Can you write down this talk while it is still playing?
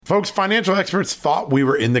Folks, financial experts thought we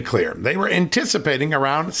were in the clear. They were anticipating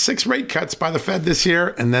around 6 rate cuts by the Fed this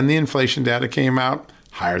year, and then the inflation data came out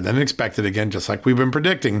higher than expected again, just like we've been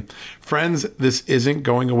predicting. Friends, this isn't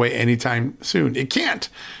going away anytime soon. It can't.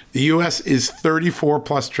 The U.S. is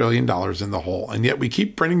 $34+ trillion in the hole, and yet we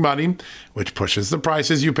keep printing money, which pushes the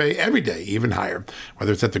prices you pay every day even higher,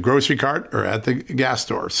 whether it's at the grocery cart or at the gas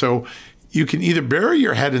store. So you can either bury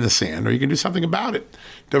your head in the sand or you can do something about it.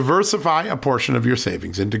 Diversify a portion of your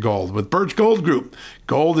savings into gold with Birch Gold Group.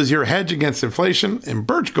 Gold is your hedge against inflation, and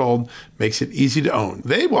Birch Gold makes it easy to own.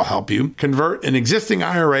 They will help you convert an existing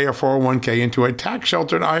IRA or 401k into a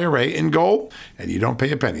tax-sheltered IRA in gold, and you don't pay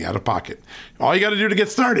a penny out of pocket. All you got to do to get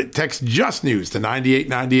started, text Just News to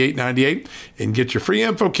 989898 and get your free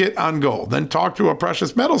info kit on gold. Then talk to a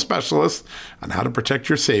precious metal specialist on how to protect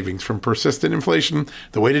your savings from persistent inflation.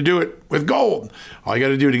 The way to do it with gold. All you got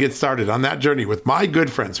to do to get started on that journey with my good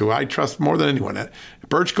friends who I trust more than anyone at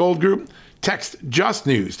Birch Gold Group, text Just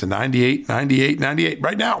News to 989898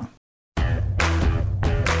 right now.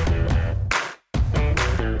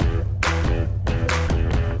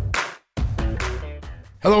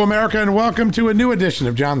 Hello, America, and welcome to a new edition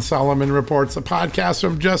of John Solomon Reports, a podcast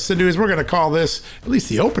from Just the News. We're going to call this, at least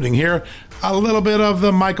the opening here, a little bit of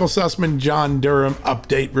the Michael Sussman, John Durham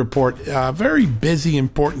update report. A very busy,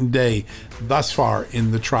 important day thus far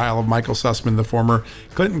in the trial of Michael Sussman, the former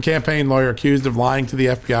Clinton campaign lawyer accused of lying to the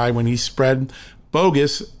FBI when he spread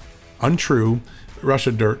bogus, untrue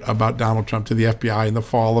Russia dirt about Donald Trump to the FBI in the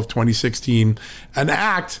fall of 2016. An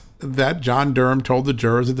act that John Durham told the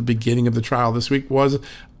jurors at the beginning of the trial this week was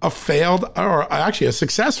a failed, or actually a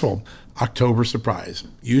successful October surprise,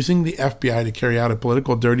 using the FBI to carry out a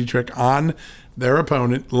political dirty trick on their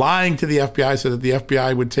opponent, lying to the FBI so that the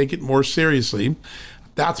FBI would take it more seriously.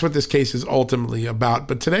 That's what this case is ultimately about.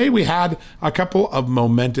 But today we had a couple of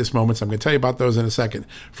momentous moments. I'm going to tell you about those in a second.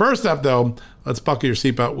 First up, though, let's buckle your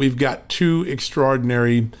seatbelt. We've got two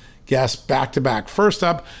extraordinary guests back to back. First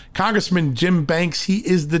up, Congressman Jim Banks. He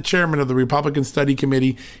is the chairman of the Republican Study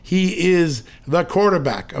Committee. He is the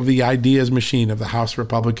quarterback of the ideas machine of the House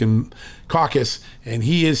Republican Caucus. And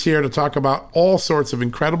he is here to talk about all sorts of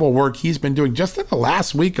incredible work he's been doing just in the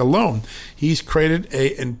last week alone. He's created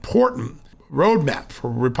an important roadmap for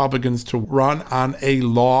Republicans to run on a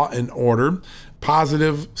law and order,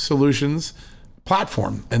 positive solutions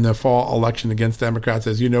platform in the fall election against Democrats.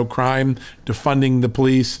 As you know, crime, defunding the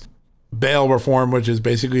police, bail reform, which is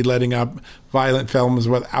basically letting up violent felons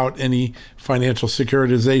without any financial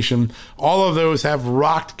securitization. All of those have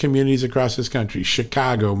rocked communities across this country: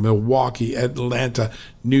 Chicago, Milwaukee, Atlanta,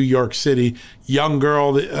 New York City. Young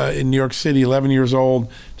girl in New York City, 11 years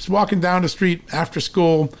old, just walking down the street after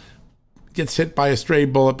school, gets hit by a stray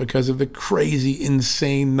bullet because of the crazy,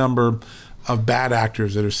 insane number of bad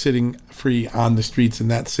actors that are sitting free on the streets in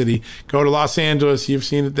that city. Go to Los Angeles, you've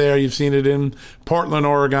seen it there. You've seen it in Portland,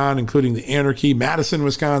 Oregon, including the anarchy, Madison,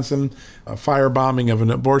 Wisconsin, a firebombing of an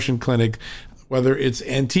abortion clinic. Whether it's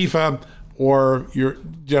Antifa or your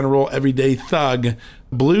general everyday thug,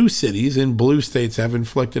 blue cities in blue states have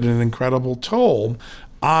inflicted an incredible toll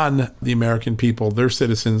on the American people, their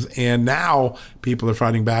citizens, and now people are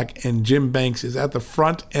fighting back, and Jim Banks is at the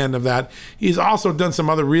front end of that. He's also done some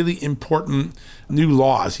other really important new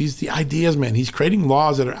laws. He's the ideas man. He's creating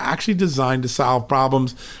laws that are actually designed to solve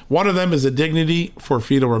problems. One of them is the Dignity for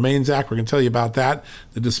Fetal Remains Act. We're going to tell you about that,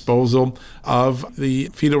 the disposal of the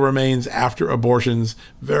fetal remains after abortions.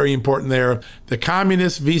 Very important there. The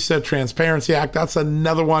Communist Visa Transparency Act, that's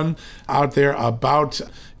another one out there about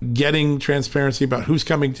getting transparency about who's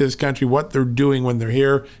coming to this country, what they're doing when they're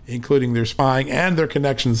here, including their spying and their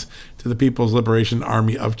connections to the People's Liberation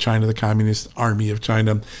Army of China, the Communist Army of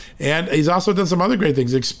China. And he's also done some other great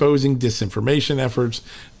things, exposing disinformation efforts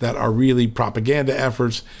that are really propaganda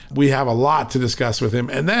efforts. We have a lot to discuss with him.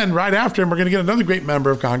 And then right after him, we're going to get another great member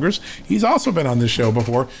of Congress. He's also been on this show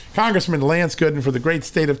before, Congressman Lance Gooden for the great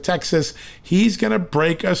state of Texas. He's going to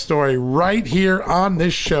break a story right here on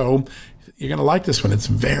this show. You're going to like this one. It's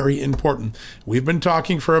very important. We've been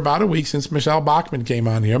talking for about a week since Michelle Bachmann came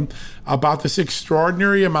on here about this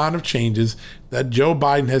extraordinary amount of changes that Joe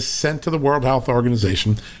Biden has sent to the World Health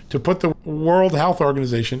Organization to put the World Health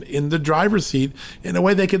Organization in the driver's seat in a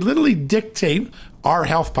way they could literally dictate our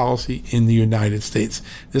health policy in the United States.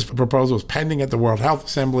 This proposal is pending at the World Health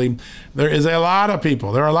Assembly. There are a lot of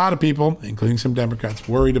people, including some Democrats,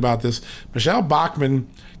 worried about this. Michelle Bachmann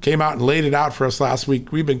came out and laid it out for us last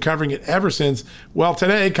week. We've been covering it ever since. Well,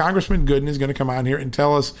 today, Congressman Gooden is going to come on here and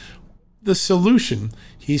tell us the solution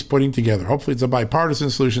he's putting together. Hopefully it's a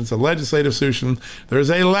bipartisan solution. It's a legislative solution.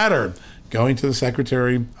 There's a letter going to the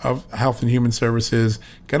Secretary of Health and Human Services.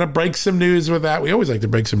 Going to break some news with that. We always like to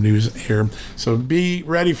break some news here. So be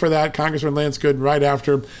ready for that. Congressman Lance Good right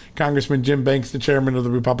after Congressman Jim Banks, the chairman of the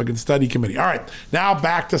Republican Study Committee. All right, now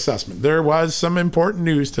back to Sussman. There was some important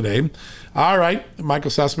news today. All right, Michael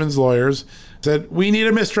Sussman's lawyers said, we need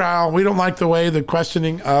a mistrial. We don't like the way the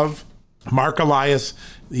questioning of Mark Elias,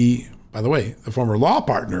 by the way, the former law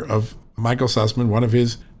partner of Michael Sussman, one of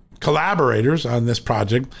his collaborators on this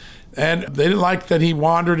project. And they didn't like that he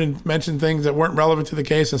wandered and mentioned things that weren't relevant to the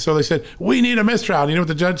case. And so they said, we need a mistrial. And you know what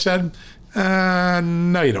the judge said?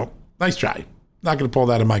 No, you don't. Nice try. Not going to pull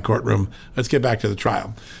that in my courtroom. Let's get back to the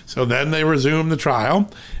trial. So then they resumed the trial.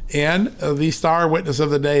 And the star witness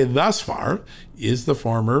of the day thus far is the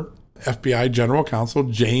former FBI General Counsel,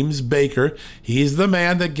 James Baker. He's the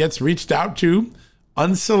man that gets reached out to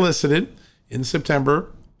unsolicited in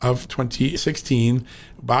September of 2016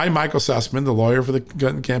 by Michael Sussman, the lawyer for the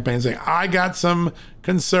Clinton campaign, saying, I got some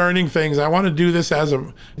concerning things. I want to do this as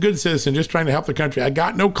a good citizen, just trying to help the country. I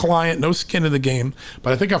got no client, no skin in the game,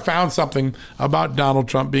 but I think I found something about Donald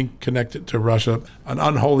Trump being connected to Russia, an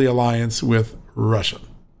unholy alliance with Russia.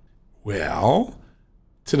 Well,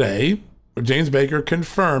 today, James Baker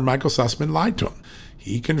confirmed Michael Sussman lied to him.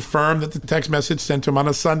 He confirmed that the text message sent to him on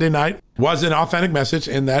a Sunday night was an authentic message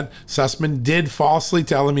and that Sussman did falsely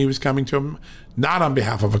tell him he was coming to him, not on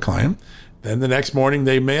behalf of a client. Then the next morning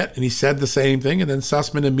they met and he said the same thing. And then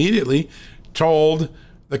Sussman immediately told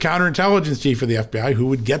the counterintelligence chief of the FBI, who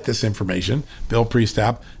would get this information, Bill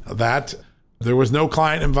Priestap, that there was no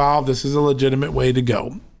client involved. This is a legitimate way to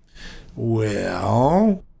go.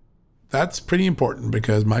 Well, that's pretty important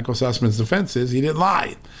because Michael Sussman's defense is he didn't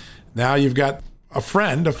lie. Now you've got a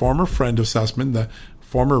former friend of Sussman, the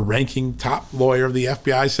former ranking top lawyer of the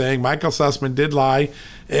FBI, saying Michael Sussman did lie.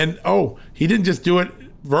 And, he didn't just do it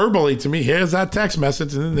verbally to me. Here's that text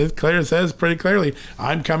message. And it says pretty clearly,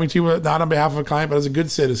 I'm coming to you not on behalf of a client, but as a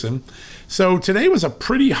good citizen. So today was a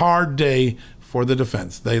pretty hard day for the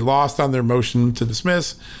defense. They lost on their motion to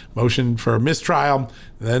dismiss, motion for mistrial.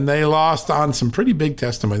 Then they lost on some pretty big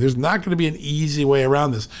testimony. There's not going to be an easy way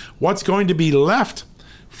around this. What's going to be left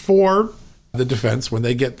for the defense, when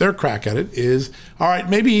they get their crack at it, is, all right,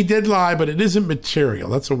 maybe he did lie, but it isn't material.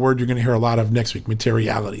 That's a word you're going to hear a lot of next week,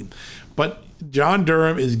 materiality. But John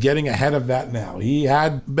Durham is getting ahead of that now. He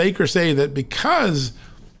had Baker say that because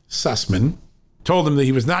Sussman told him that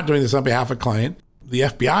he was not doing this on behalf of a client, the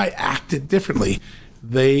FBI acted differently.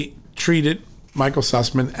 They treated Michael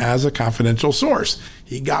Sussman as a confidential source.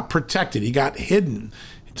 He got protected. He got hidden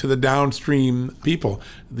to the downstream people.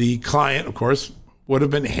 The client, of course, would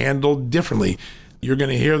have been handled differently. You're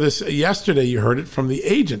going to hear this yesterday. You heard it from the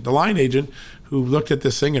agent, the line agent, who looked at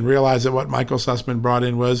this thing and realized that what Michael Sussman brought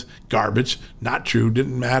in was garbage, not true,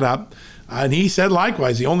 didn't add up. And he said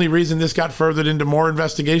likewise, the only reason this got furthered into more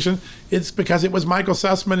investigation, it's because it was Michael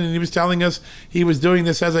Sussman and he was telling us he was doing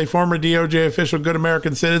this as a former DOJ official, good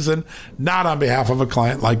American citizen, not on behalf of a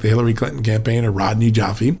client like the Hillary Clinton campaign or Rodney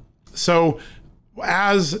Jaffe. So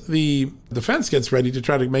as the defense gets ready to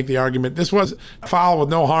try to make the argument, this was foul with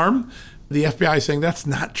no harm, the FBI is saying that's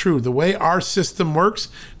not true. The way our system works,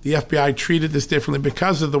 the FBI treated this differently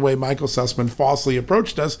because of the way Michael Sussman falsely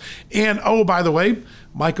approached us. And, by the way,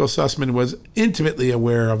 Michael Sussman was intimately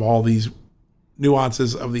aware of all these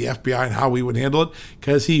nuances of the FBI and how we would handle it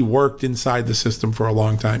because he worked inside the system for a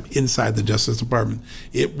long time, inside the Justice Department.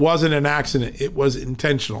 It wasn't an accident. It was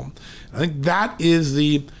intentional. I think that is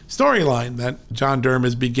the storyline that John Durham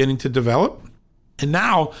is beginning to develop. And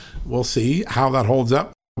now we'll see how that holds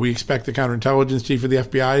up. We expect the counterintelligence chief of the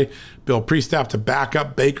FBI, Bill Priestap, to back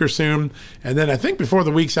up Baker soon. And then I think before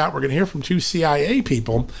the week's out, we're going to hear from two CIA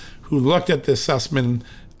people who looked at this Sussman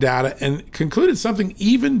data and concluded something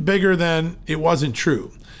even bigger than it wasn't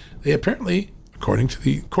true. They apparently, according to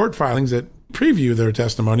the court filings that preview their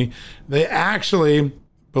testimony, they actually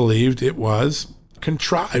believed it was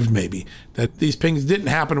contrived, maybe, that these pings didn't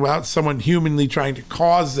happen without someone humanly trying to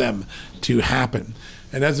cause them to happen.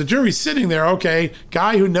 And as the jury's sitting there,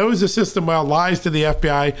 guy who knows the system well lies to the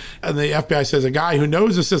FBI, and the FBI says a guy who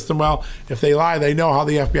knows the system well, if they lie, they know how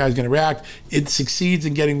the FBI is going to react. It succeeds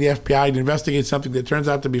in getting the FBI to investigate something that turns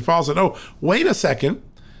out to be false. And wait a second,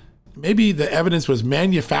 maybe the evidence was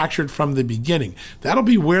manufactured from the beginning. That'll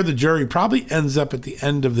be where the jury probably ends up at the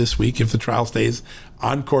end of this week if the trial stays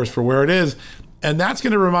on course for where it is. And that's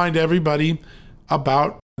going to remind everybody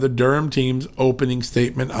about the Durham team's opening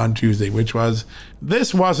statement on Tuesday, which was,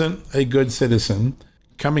 this wasn't a good citizen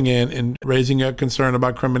coming in and raising a concern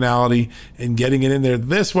about criminality and getting it in there.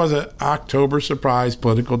 This was an October surprise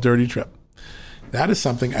political dirty trip. That is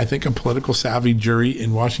something I think a political savvy jury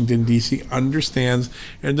in Washington, D.C. understands,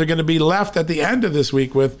 and they're going to be left at the end of this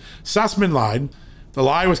week with Sussman lied. The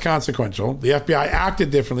lie was consequential. The FBI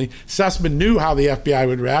acted differently. Sussman knew how the FBI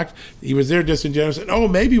would react. He was there disingenuous.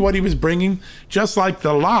 And maybe what he was bringing, just like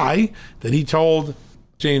the lie that he told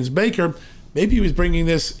James Baker, maybe he was bringing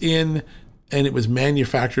this in and it was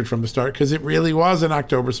manufactured from the start because it really was an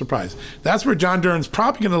October surprise. That's where John Durham's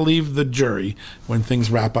probably going to leave the jury when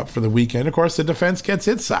things wrap up for the weekend. Of course, the defense gets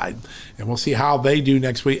its side, and we'll see how they do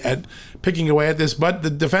next week at picking away at this. But the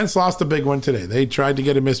defense lost a big one today. They tried to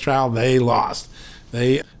get a mistrial. They lost.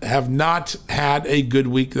 They have not had a good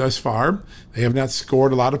week thus far. They have not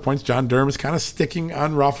scored a lot of points. John Durham is kind of sticking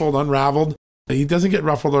unruffled, unraveled. He doesn't get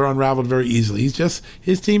ruffled or unraveled very easily.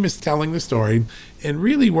 His team is telling the story and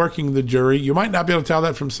really working the jury. You might not be able to tell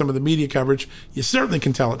that from some of the media coverage. You certainly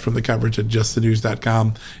can tell it from the coverage at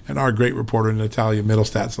justthenews.com and our great reporter, Natalia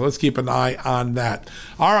Middlestat. So let's keep an eye on that.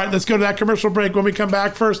 All right, let's go to that commercial break. When we come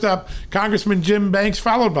back, first up, Congressman Jim Banks,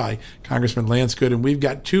 followed by Congressman Lance Good. And we've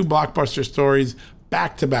got two blockbuster stories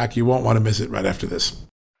back to back. You won't want to miss it right after this.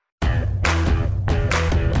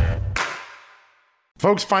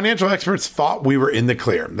 Folks, financial experts thought we were in the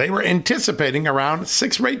clear. They were anticipating around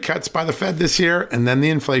 6 rate cuts by the Fed this year, and then the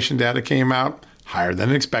inflation data came out higher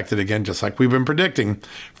than expected again, just like we've been predicting.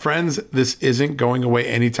 Friends, this isn't going away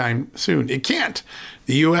anytime soon. It can't.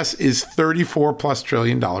 The U.S. is $34+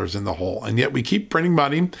 trillion in the hole, and yet we keep printing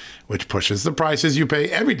money, which pushes the prices you pay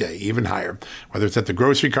every day even higher, whether it's at the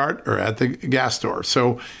grocery cart or at the gas store.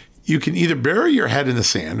 So you can either bury your head in the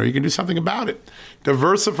sand or you can do something about it.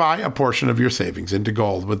 Diversify a portion of your savings into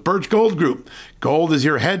gold with Birch Gold Group. Gold is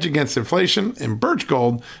your hedge against inflation, and Birch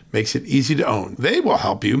Gold makes it easy to own. They will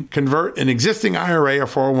help you convert an existing IRA or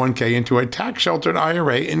 401k into a tax-sheltered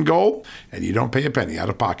IRA in gold, and you don't pay a penny out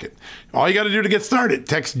of pocket. All you got to do to get started,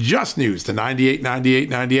 text Just News to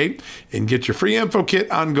 989898 and get your free info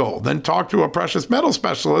kit on gold. Then talk to a precious metal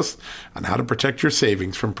specialist on how to protect your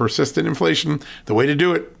savings from persistent inflation. The way to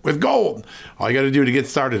do it with gold. All you got to do to get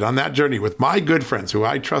started on that journey with my good friends who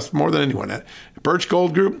I trust more than anyone at Birch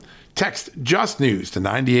Gold Group, text Just News to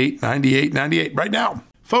 989898 right now.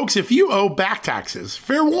 Folks, if you owe back taxes,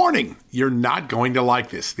 fair warning, you're not going to like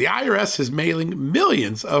this. The IRS is mailing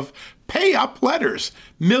millions of pay-up letters.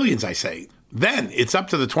 Millions, I say. Then it's up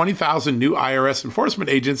to the 20,000 new IRS enforcement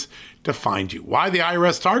agents to find you. Why the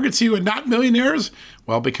IRS targets you and not millionaires?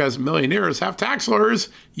 Well, because millionaires have tax lawyers.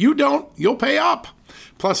 You don't, you'll pay up.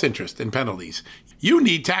 Plus interest and penalties. You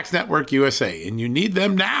need Tax Network USA, and you need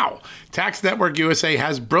them now. Tax Network USA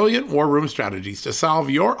has brilliant war room strategies to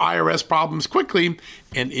solve your IRS problems quickly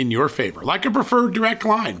and in your favor, like a preferred direct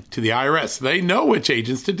line to the IRS. They know which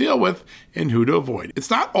agents to deal with and who to avoid.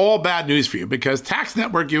 It's not all bad news for you because Tax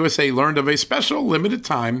Network USA learned of a special limited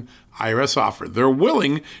time IRS offer. They're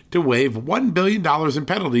willing to waive $1 billion in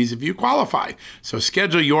penalties if you qualify. So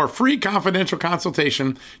schedule your free confidential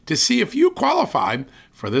consultation to see if you qualify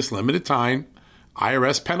for this limited time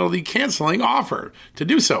IRS penalty canceling offer. To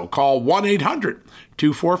do so, call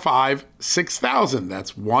 1-800-245-6000.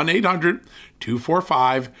 That's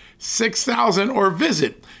 1-800-245-6000 or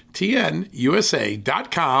visit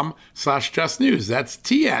tnusa.com/justnews. That's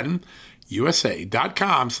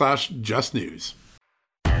tnusa.com/justnews.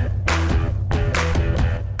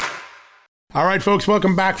 All right, folks,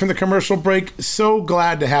 welcome back from the commercial break. So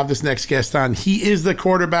glad to have this next guest on. He is the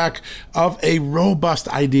quarterback of a robust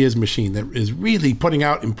ideas machine that is really putting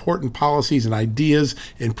out important policies and ideas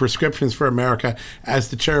and prescriptions for America as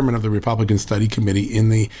the chairman of the Republican Study Committee in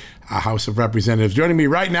the House of Representatives. Joining me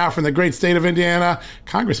right now from the great state of Indiana,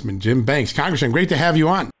 Congressman Jim Banks. Congressman, great to have you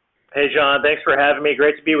on. Hey, John, thanks for having me.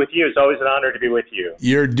 Great to be with you. It's always an honor to be with you.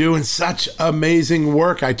 You're doing such amazing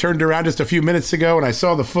work. I turned around just a few minutes ago and I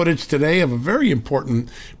saw the footage today of a very important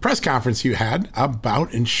press conference you had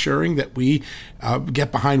about ensuring that we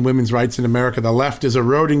get behind women's rights in America. The left is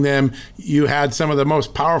eroding them. You had some of the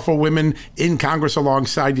most powerful women in Congress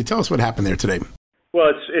alongside you. Tell us what happened there today.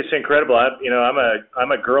 Well, it's incredible.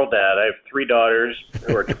 I'm a girl dad. I have 3 daughters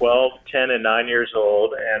who are 12, 10, and 9 years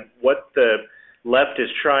old. And what the left is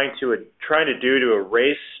trying to do to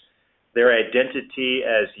erase their identity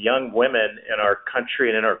as young women in our country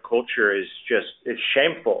and in our culture is it's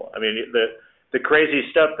shameful. I mean, the crazy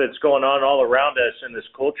stuff that's going on all around us in this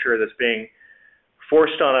culture that's being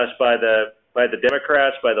forced on us by the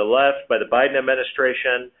Democrats, by the left, by the Biden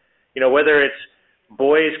administration, whether it's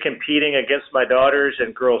boys competing against my daughters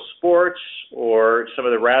in girls' sports or some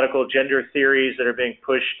of the radical gender theories that are being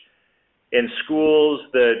pushed in schools,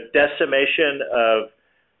 the decimation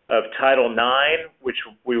of Title IX, which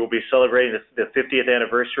we will be celebrating the 50th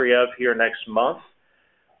anniversary of here next month.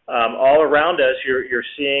 all around us, you're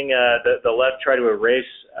seeing the left try to erase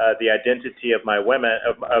the identity of my women,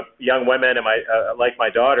 of young women, and like my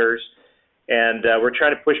daughters, and we're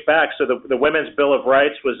trying to push back. So the Women's Bill of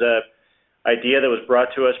Rights was a idea that was brought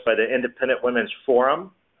to us by the Independent Women's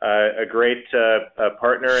Forum, a great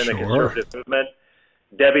partner in the conservative movement.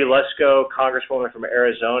 Debbie Lesko, Congresswoman from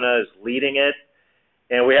Arizona, is leading it.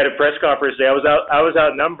 And we had a press conference today. I was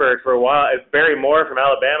outnumbered for a while. Barry Moore from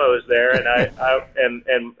Alabama was there, and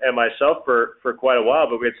I myself for quite a while.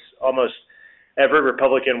 But it's almost every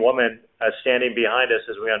Republican woman standing behind us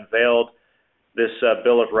as we unveiled this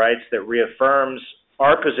Bill of Rights that reaffirms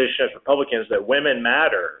our position as Republicans that women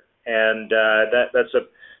matter, and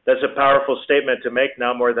that's a powerful statement to make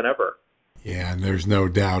now more than ever. Yeah, and there's no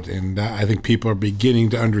doubt. And I think people are beginning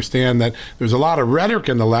to understand that there's a lot of rhetoric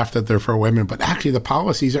in the left that they're for women, but actually the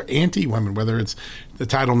policies are anti-women, whether it's the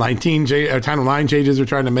Title IX changes they're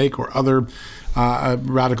trying to make or other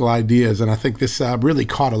radical ideas. And I think this really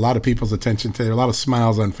caught a lot of people's attention today. A lot of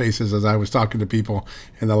smiles on faces as I was talking to people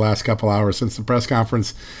in the last couple hours since the press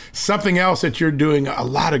conference. Something else that you're doing a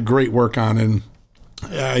lot of great work on, and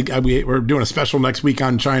we're doing a special next week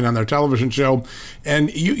on China on their television show.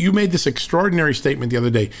 And you made this extraordinary statement the other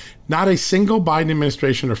day. Not a single Biden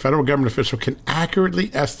administration or federal government official can accurately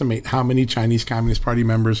estimate how many Chinese Communist Party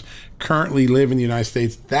members currently live in the United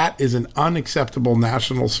States. That is an unacceptable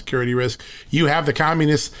national security risk. You have the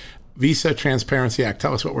Communist Visa Transparency Act.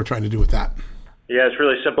 Tell us what we're trying to do with that. Yeah, it's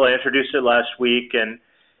really simple. I introduced it last week, and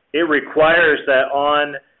it requires that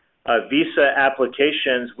on visa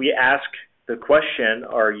applications, we ask the question,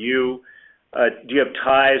 do you have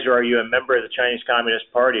ties, or are you a member of the Chinese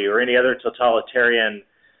Communist Party or any other totalitarian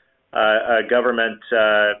government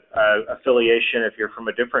affiliation if you're from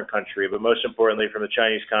a different country, but most importantly from the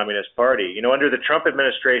Chinese Communist Party. Under the Trump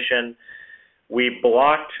administration, we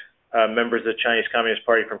blocked members of the Chinese Communist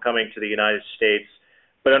Party from coming to the United States.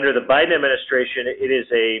 But under the Biden administration, it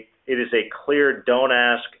is a clear don't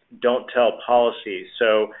ask, don't tell policy.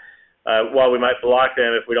 So while we might block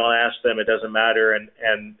them, if we don't ask them, it doesn't matter. And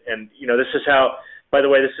this is how, by the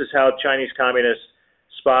way, this is how Chinese communist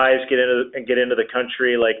spies get into the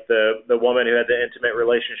country, like the woman who had the intimate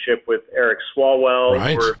relationship with Eric Swalwell,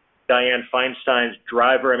 right, or Dianne Feinstein's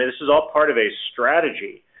driver. I mean, this is all part of a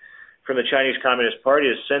strategy from the Chinese Communist Party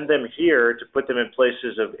to send them here to put them in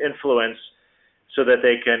places of influence so that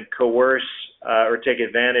they can coerce or take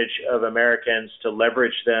advantage of Americans to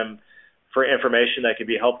leverage them for information that could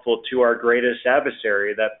be helpful to our greatest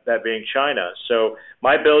adversary, that being China. So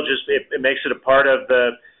my bill it makes it a part of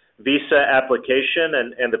the visa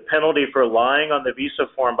application, and the penalty for lying on the visa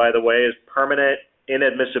form, by the way, is permanent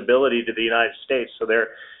inadmissibility to the United States. So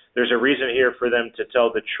there's a reason here for them to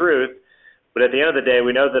tell the truth. But at the end of the day,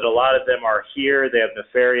 we know that a lot of them are here. They have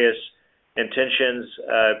nefarious intentions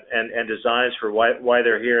and designs for why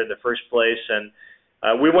they're here in the first place. And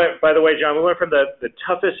we went, by the way, John, from the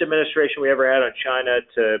toughest administration we ever had on China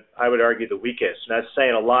to, I would argue, the weakest. And that's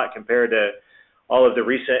saying a lot compared to all of the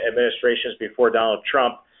recent administrations before Donald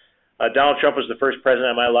Trump. Donald Trump was the first president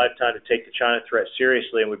in my lifetime to take the China threat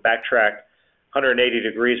seriously, and we backtracked 180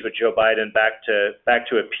 degrees with Joe Biden back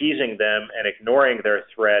to appeasing them and ignoring their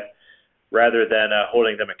threat rather than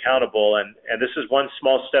holding them accountable. And this is one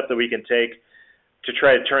small step that we can take to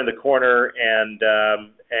try to turn the corner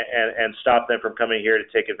and stop them from coming here to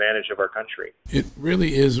take advantage of our country. It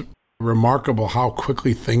really is remarkable how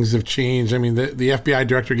quickly things have changed. I mean, the FBI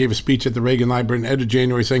director gave a speech at the Reagan Library in the end of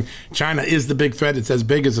January saying China is the big threat. It's as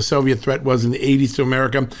big as the Soviet threat was in the 80s to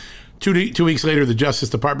America. Two weeks later, the Justice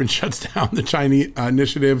Department shuts down the Chinese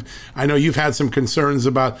initiative. I know you've had some concerns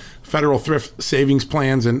about federal thrift savings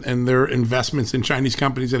plans and their investments in Chinese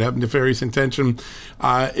companies that have nefarious intention.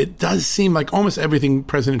 It does seem like almost everything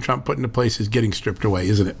President Trump put into place is getting stripped away,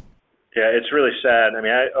 isn't it? Yeah, it's really sad. I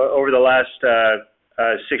mean, over the last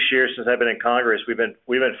 6 years since I've been in Congress, we've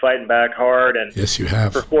been fighting back hard. And yes, you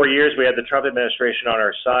have. For 4 years, we had the Trump administration on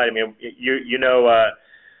our side. I mean,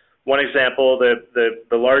 one example,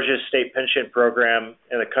 the largest state pension program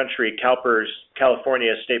in the country, CalPERS,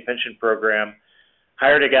 California State Pension Program,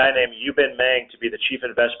 hired a guy named Yubin Meng to be the chief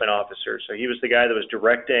investment officer. So he was the guy that was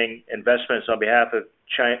directing investments on behalf of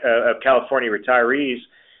California retirees.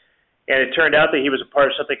 And it turned out that he was a part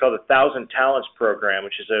of something called the 1,000 Talents Program,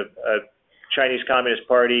 which is a Chinese Communist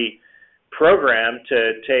Party program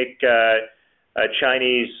to take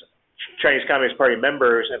Chinese Communist Party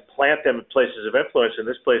members and plant them in places of influence. In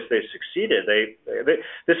this place, they succeeded.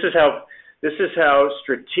 This is how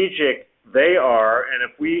strategic they are. And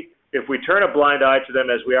if we turn a blind eye to them,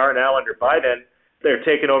 as we are now under Biden, they're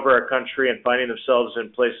taking over our country and finding themselves in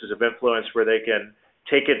places of influence where they can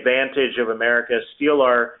take advantage of America, steal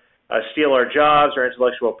our steal our jobs, our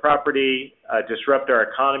intellectual property, disrupt our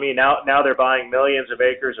economy. Now they're buying millions of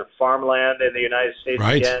acres of farmland in the United States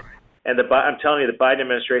Right. again. And I'm telling you, the Biden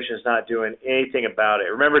administration is not doing anything about it.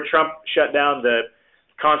 Remember, Trump shut down the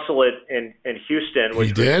consulate in Houston,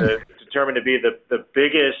 which was determined to be the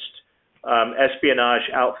biggest espionage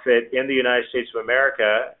outfit in the United States of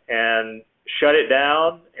America, and shut it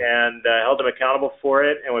down and held them accountable for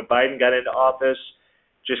it. And when Biden got into office,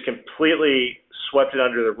 just completely swept it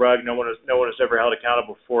under the rug. No one was ever held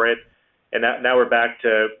accountable for it. And now we're back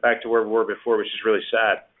to where we were before, which is really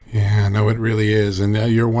sad. Yeah, no, it really is. And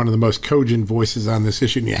you're one of the most cogent voices on this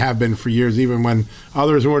issue, and you have been for years, even when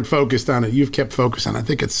others weren't focused on it. You've kept focus on it. I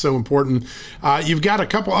think it's so important. You've got a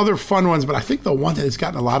couple other fun ones, but I think the one that has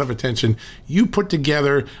gotten a lot of attention, you put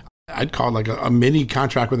together, I'd call it like a mini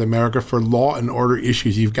contract with America for law and order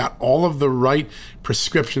issues. You've got all of the right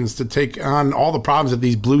prescriptions to take on all the problems that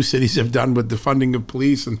these blue cities have done with the funding of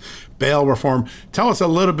police and bail reform. Tell us a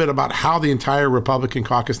little bit about how the entire Republican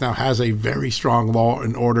caucus now has a very strong law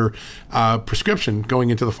and order prescription going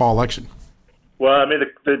into the fall election. Well, I mean,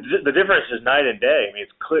 the difference is night and day. I mean,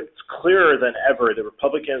 it's clearer than ever. The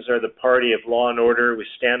Republicans are the party of law and order. We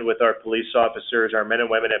stand with our police officers, our men and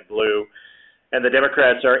women in blue. And the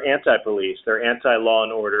Democrats are anti-police. They're anti-law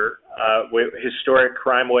and order. Historic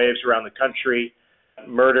crime waves around the country,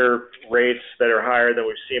 murder rates that are higher than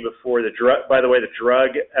we've seen before. By the way, the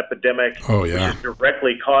drug epidemic, which is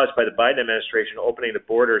directly caused by the Biden administration opening the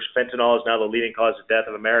borders. Fentanyl is now the leading cause of death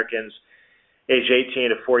of Americans age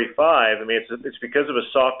 18 to 45. I mean, it's because of a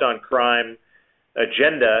soft-on-crime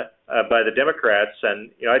agenda by the Democrats.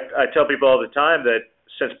 And I tell people all the time that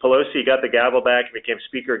since Pelosi got the gavel back and became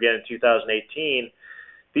Speaker again in 2018,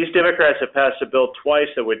 these Democrats have passed a bill twice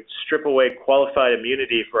that would strip away qualified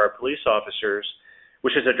immunity for our police officers,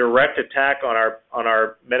 which is a direct attack on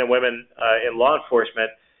our men and women in law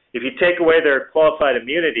enforcement. If you take away their qualified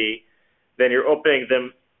immunity, then you're opening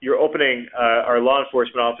our law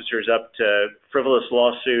enforcement officers up to frivolous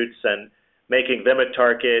lawsuits and making them a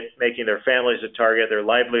target, making their families a target, their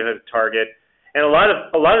livelihood a target. And a lot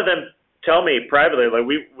of them tell me privately, like,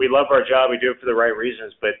 we love our job, we do it for the right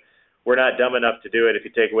reasons, but we're not dumb enough to do it if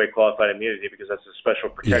you take away qualified immunity, because that's a special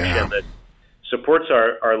protection that supports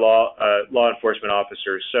our law enforcement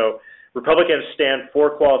officers. So Republicans stand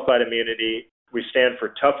for qualified immunity. We stand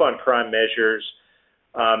for tough on crime measures.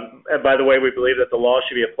 And by the way, we believe that the law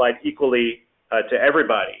should be applied equally to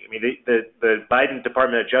everybody. I mean, the Biden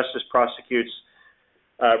Department of Justice prosecutes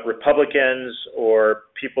Republicans or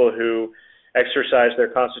people who exercise their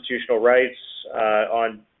constitutional rights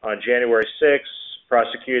on January 6th,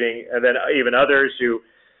 prosecuting, and then even others who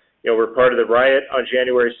were part of the riot on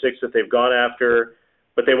January 6th that they've gone after,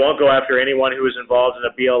 but they won't go after anyone who was involved in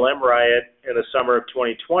a BLM riot in the summer of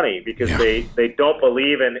 2020 because they don't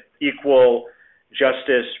believe in equal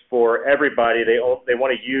justice for everybody. They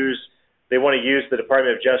want to use the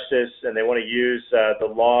Department of Justice, and they want to use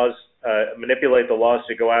the laws, manipulate the laws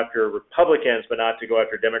to go after Republicans, but not to go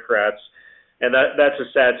after Democrats. And that's a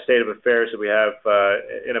sad state of affairs that we have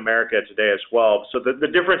in America today as well. So the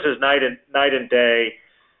difference is night and day.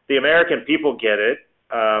 The American people get it,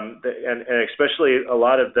 and especially a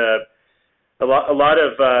lot of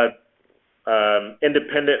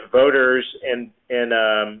independent voters in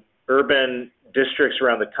urban districts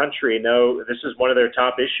around the country know this is one of their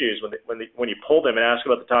top issues. When you poll them and ask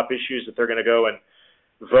about the top issues that they're going to go and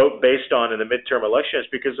vote based on in the midterm election,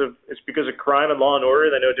 it's because of crime and law and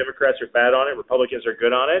order. They know Democrats are bad on it, Republicans are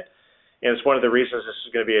good on it, and it's one of the reasons this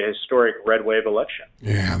is going to be a historic red wave election.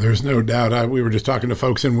 Yeah, there's no doubt. We were just talking to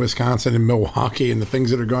folks in Wisconsin and Milwaukee and the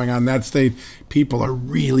things that are going on in that state. People are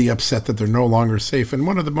really upset that they're no longer safe. And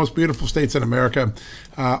one of the most beautiful states in America,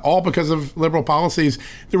 all because of liberal policies.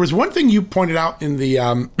 There was one thing you pointed out in the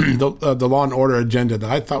law and order agenda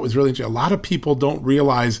that I thought was really interesting. A lot of people don't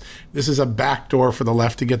realize this is a backdoor for the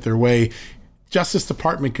left to get their way. Justice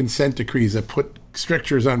Department consent decrees that put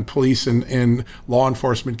strictures on police and law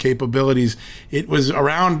enforcement capabilities. It was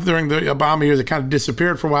around during the Obama years. It kind of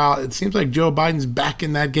disappeared for a while. It seems like Joe Biden's back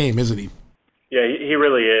in that game, isn't he? Yeah, he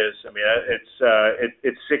really is. I mean,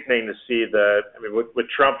 it's sickening to see with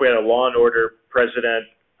Trump, we had a law and order president.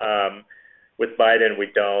 With Biden, we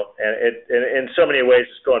don't. And in so many ways,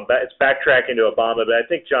 it's backtracking to Obama. But I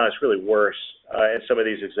think, John, it's really worse in some of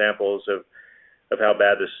these examples of how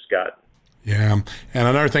bad this has gotten. Yeah. And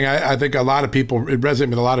another thing, I think it resonates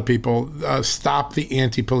with a lot of people, stop the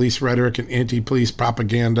anti-police rhetoric and anti-police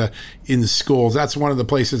propaganda in schools. That's one of the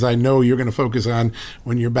places I know you're going to focus on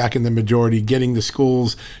when you're back in the majority, getting the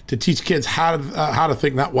schools to teach kids how to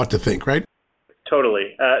think, not what to think, right?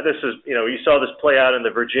 Totally. This is, you saw this play out in the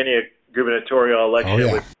Virginia gubernatorial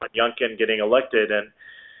election with Youngkin getting elected,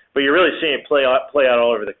 but you're really seeing it play out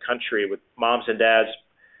all over the country with moms and dads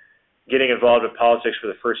getting involved in politics for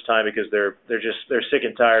the first time because they're sick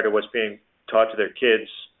and tired of what's being taught to their kids.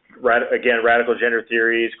 Again, radical gender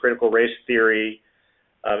theories, critical race theory,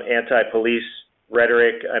 anti-police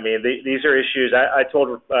rhetoric. I mean, these are issues.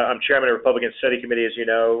 I'm chairman of the Republican Study Committee, as you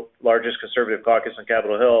know, largest conservative caucus on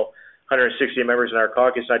Capitol Hill, 160 members in our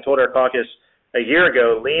caucus. And I told our caucus a year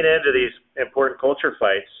ago, lean into these important culture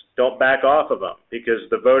fights. Don't back off of them, because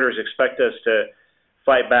the voters expect us to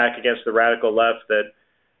fight back against the radical left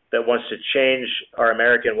that wants to change our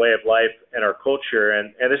American way of life and our culture.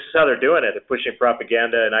 And this is how they're doing it. They're pushing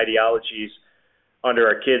propaganda and ideologies under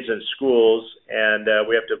our kids in schools, and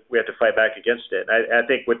we have to fight back against it. I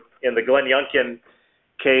think in the Glenn Youngkin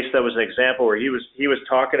case, that was an example where he was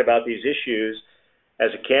talking about these issues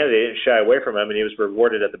as a candidate and shy away from them, and he was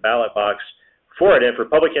rewarded at the ballot box for it. And if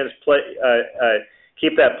Republicans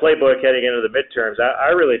keep that playbook heading into the midterms,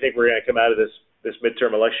 I really think we're going to come out of this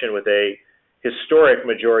midterm election with a historic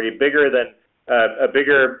majority, bigger than a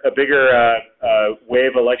bigger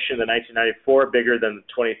wave election than 1994, bigger than the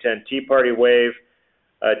 2010 Tea Party wave.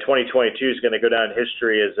 2022 is going to go down in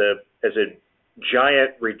history as a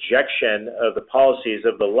giant rejection of the policies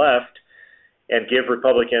of the left, and give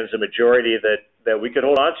Republicans a majority that we could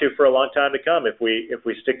hold on to for a long time to come if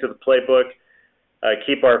we stick to the playbook,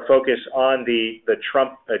 keep our focus on the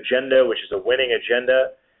Trump agenda, which is a winning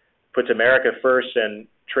agenda, puts America first, and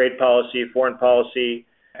trade policy, foreign policy,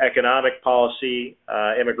 economic policy,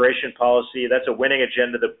 immigration policy. That's a winning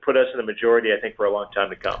agenda that put us in the majority, I think, for a long time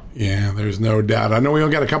to come. Yeah, there's no doubt. I know we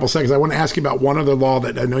only got a couple seconds. I want to ask you about one other law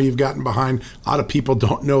that I know you've gotten behind. A lot of people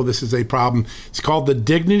don't know this is a problem. It's called the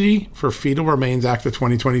Dignity for Fetal Remains Act of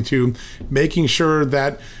 2022, making sure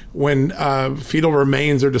that when fetal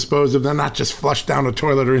remains are disposed of, they're not just flushed down a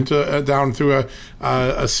toilet or down through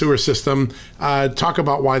a sewer system. Talk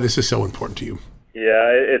about why this is so important to you.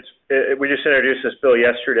 Yeah, we just introduced this bill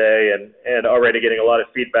yesterday, and already getting a lot of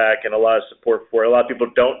feedback and a lot of support for it. A lot of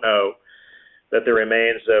people don't know that the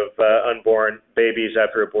remains of unborn babies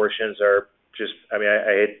after abortions are just, I mean,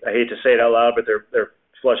 I hate to say it out loud, but they're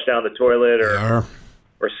flushed down the toilet or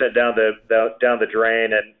sent down the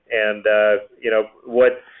drain, and you know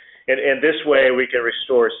what? In this way, we can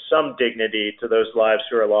restore some dignity to those lives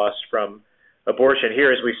who are lost from abortion.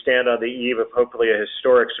 Here, as we stand on the eve of hopefully a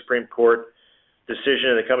historic Supreme Court decision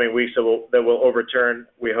in the coming weeks that will overturn,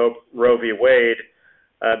 we hope, Roe v. Wade.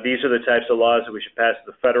 These are the types of laws that we should pass at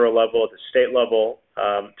the federal level, at the state level,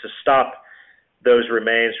 to stop those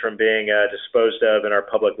remains from being disposed of in our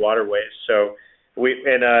public waterways. So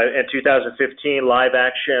in 2015, Live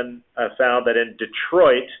Action found that in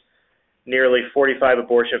Detroit, nearly 45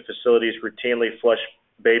 abortion facilities routinely flush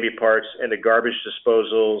baby parts into garbage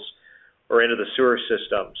disposals or into the sewer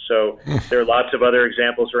system. So there are lots of other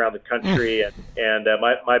examples around the country, and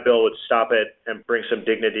my bill would stop it and bring some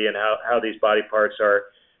dignity in how these body parts are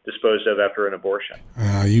disposed of after an abortion.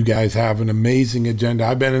 You guys have an amazing agenda.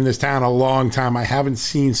 I've been in this town a long time. I haven't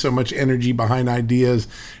seen so much energy behind ideas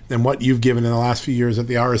than what you've given in the last few years at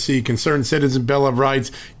the RSC. Concerned Citizen Bill of Rights,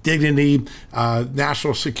 dignity,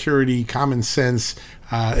 national security, common sense.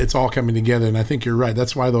 It's all coming together, and I think you're right.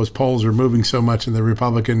 That's why those polls are moving so much in the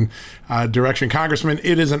Republican direction. Congressman,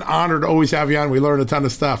 it is an honor to always have you on. We learned a ton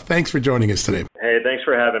of stuff. Thanks for joining us today. Hey, thanks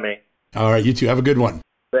for having me. All right, you too. Have a good one.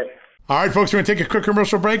 Thanks. All right, folks, we're going to take a quick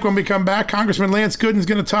commercial break. When we come back, Congressman Lance Gooden is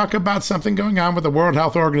going to talk about something going on with the World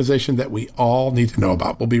Health Organization that we all need to know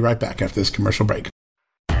about. We'll be right back after this commercial break.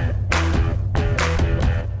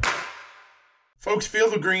 Folks,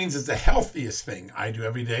 Field of Greens is the healthiest thing I do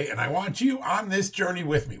every day, and I want you on this journey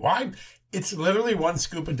with me. Why? It's literally one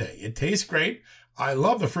scoop a day. It tastes great. I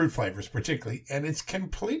love the fruit flavors particularly, and it's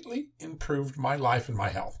completely improved my life and my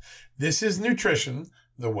health. This is nutrition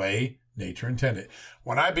the way nature intended.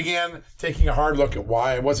 When I began taking a hard look at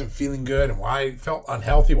why I wasn't feeling good and why I felt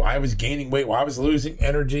unhealthy, why I was gaining weight, why I was losing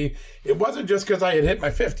energy, it wasn't just because I had hit my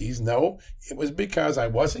 50s. No, it was because I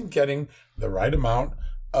wasn't getting the right amount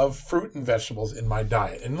of fruit and vegetables in my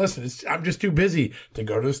diet. And listen, I'm just too busy to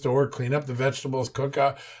go to the store, clean up the vegetables, cook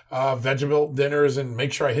vegetable dinners, and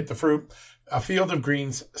make sure I hit the fruit. A Field of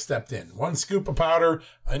Greens stepped in. One scoop of powder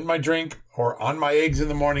in my drink or on my eggs in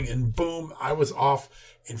the morning, and boom, I was off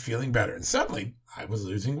and feeling better. And suddenly, I was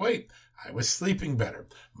losing weight. I was sleeping better.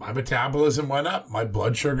 My metabolism went up. My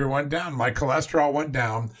blood sugar went down. My cholesterol went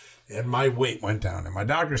down. And my weight went down. And my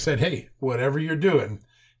doctor said, hey, whatever you're doing,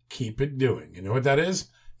 keep it doing. You know what that is?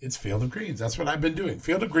 It's Field of Greens. That's what I've been doing.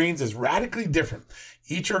 Field of Greens is radically different.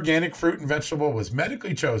 Each organic fruit and vegetable was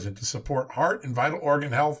medically chosen to support heart and vital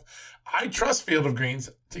organ health. I trust Field of Greens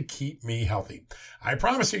to keep me healthy. I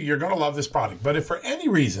promise you, you're going to love this product. But if for any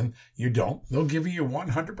reason you don't, they'll give you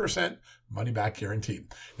 100% money back guarantee.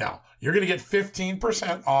 Now, you're going to get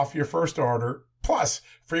 15% off your first order plus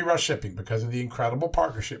free rush shipping because of the incredible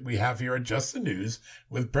partnership we have here at Just the News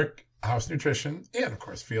with Brick House Nutrition and, of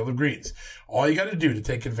course, Field of Greens. All you got to do to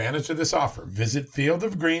take advantage of this offer, visit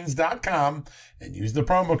fieldofgreens.com and use the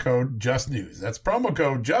promo code JustNews. That's promo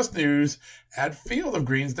code JustNews at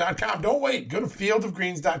fieldofgreens.com. Don't wait. Go to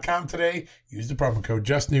fieldofgreens.com today. Use the promo code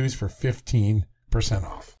JustNews for 15%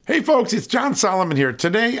 off. Hey, folks, it's John Solomon here.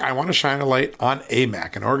 Today, I want to shine a light on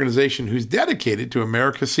AMAC, an organization who's dedicated to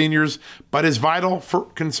America's seniors, but is vital for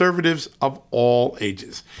conservatives of all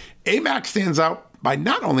ages. AMAC stands out by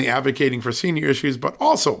not only advocating for senior issues, but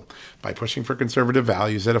also by pushing for conservative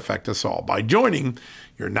values that affect us all. By joining,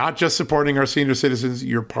 you're not just supporting our senior citizens,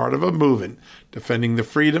 you're part of a movement defending the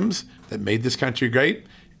freedoms that made this country great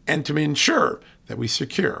and to ensure that we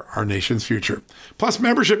secure our nation's future. Plus,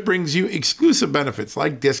 membership brings you exclusive benefits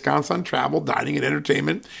like discounts on travel, dining, and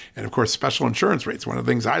entertainment, and of course, special insurance rates, one of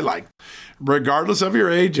the things I like. Regardless of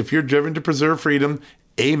your age, if you're driven to preserve freedom,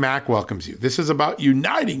 AMAC welcomes you. This is about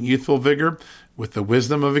uniting youthful vigor with the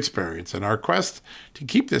wisdom of experience in our quest to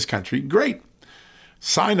keep this country great.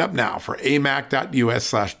 Sign up now for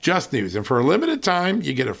amac.us/justnews. And for a limited time,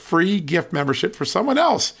 you get a free gift membership for someone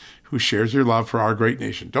else who shares your love for our great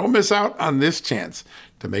nation. Don't miss out on this chance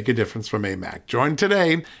to make a difference from AMAC. Join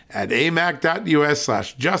today at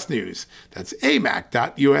amac.us/justnews. That's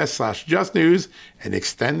amac.us/justnews and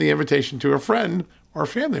extend the invitation to a friend or a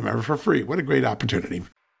family member for free. What a great opportunity.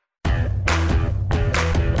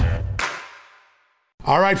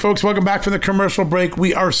 All right, folks, welcome back from the commercial break.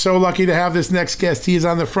 We are so lucky to have this next guest. He is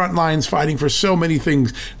on the front lines fighting for so many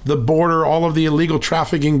things, the border, all of the illegal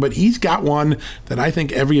trafficking, but he's got one that I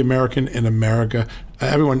think every American in America,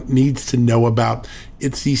 everyone needs to know about.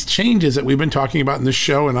 It's these changes that we've been talking about in this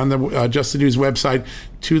show and on the Just the News website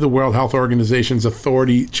to the World Health Organization's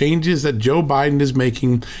authority, changes that Joe Biden is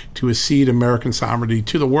making to accede American sovereignty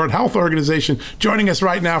to the World Health Organization. Joining us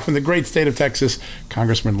right now from the great state of Texas,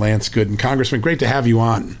 Congressman Lance Gooden. Congressman, great to have you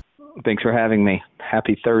on. Thanks for having me.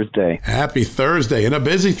 Happy Thursday. Happy Thursday, and a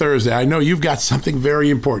busy Thursday. I know you've got something very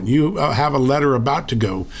important. You have a letter about to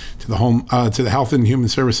go to the Health and Human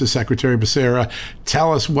Services Secretary Becerra.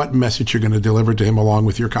 Tell us what message you're going to deliver to him along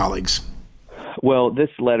with your colleagues. Well, this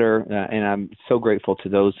letter, and I'm so grateful to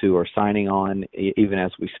those who are signing on, even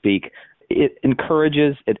as we speak, it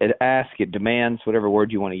encourages, it asks, it demands, whatever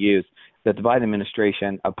word you want to use, that the Biden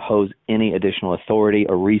administration oppose any additional authority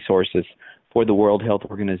or resources for the World Health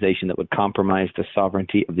Organization that would compromise the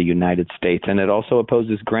sovereignty of the United States. And it also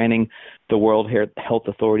opposes granting the World Health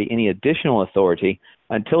Authority any additional authority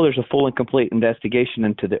until there's a full and complete investigation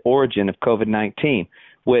into the origin of COVID-19,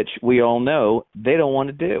 which we all know they don't want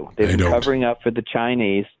to do. They've been covering up for the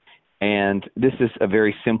Chinese, and this is a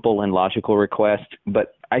very simple and logical request.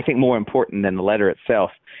 But I think more important than the letter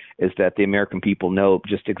itself is that the American people know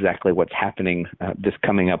just exactly what's happening this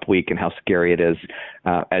coming up week and how scary it is.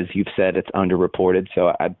 As you've said, it's underreported.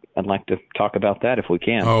 So I'd like to talk about that if we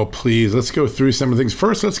can. Oh, please. Let's go through some of the things.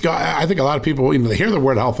 First, let's go. I think a lot of people, they hear the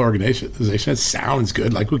World Health Organization. It sounds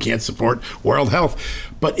good, like we can't support World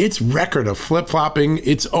Health. But its record of flip-flopping,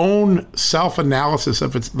 its own self-analysis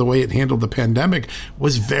of the way it handled the pandemic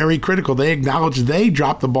was very critical. They acknowledged they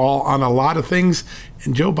dropped the ball on a lot of things.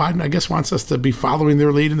 And Joe Biden, I guess, wants us to be following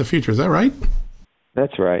their lead in the future. Is that right?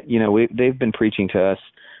 That's right. They've been preaching to us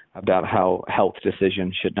about how health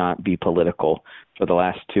decisions should not be political for the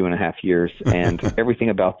last 2.5 years. And everything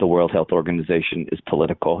about the World Health Organization is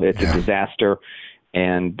political. It's a disaster.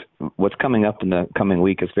 And what's coming up in the coming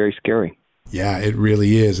week is very scary. Yeah, it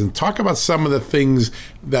really is. And talk about some of the things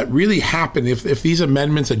that really happen if these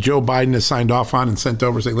amendments that Joe Biden has signed off on and sent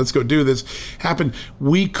over saying, let's go do this, happen.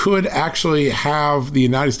 We could actually have the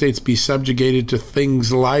United States be subjugated to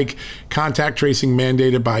things like contact tracing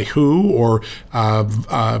mandated by WHO or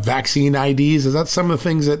vaccine IDs. Is that some of the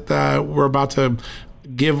things that we're about to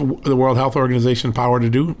give the World Health Organization power to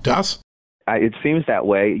do to us? It seems that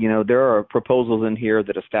way. There are proposals in here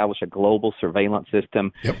that establish a global surveillance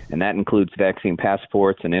system, and that includes vaccine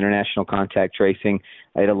passports and international contact tracing.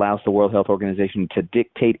 It allows the World Health Organization to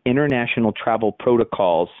dictate international travel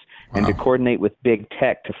protocols and to coordinate with big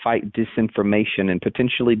tech to fight disinformation and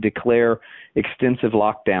potentially declare extensive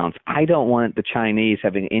lockdowns. I don't want the Chinese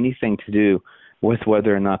having anything to do with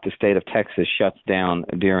whether or not the state of Texas shuts down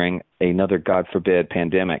during another, God forbid,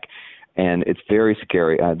 pandemic. And it's very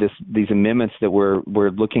scary. These amendments that we're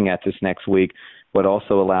looking at this next week would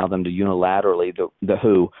also allow them to unilaterally, the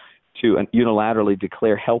WHO, to unilaterally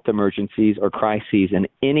declare health emergencies or crises in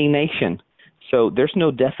any nation. So there's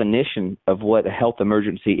no definition of what a health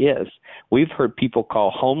emergency is. We've heard people call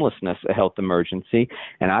homelessness a health emergency,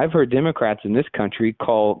 and I've heard Democrats in this country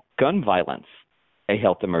call gun violence a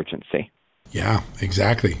health emergency. Yeah,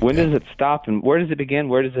 exactly. When does it stop, and where does it begin?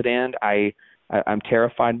 Where does it end? I'm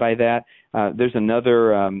terrified by that. There's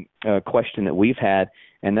another question that we've had,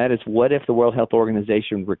 and that is, what if the World Health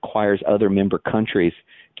Organization requires other member countries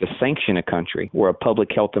to sanction a country where a public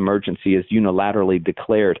health emergency is unilaterally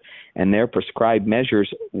declared and their prescribed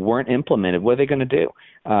measures weren't implemented? What are they going to do?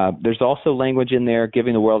 There's also language in there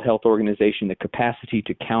giving the World Health Organization the capacity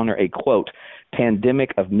to counter a, quote,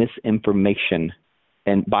 pandemic of misinformation.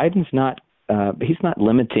 And Biden's he's not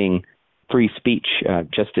limiting free speech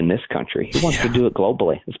just in this country. He wants to do it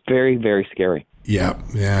globally. It's very, very scary. Yeah,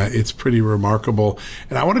 it's pretty remarkable.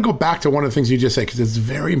 And I want to go back to one of the things you just said, because it's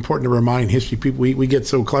very important to remind history people. We get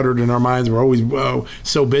so cluttered in our minds. We're always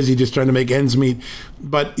so busy just trying to make ends meet.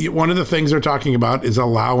 But one of the things they're talking about is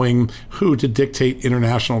allowing WHO to dictate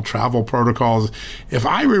international travel protocols. If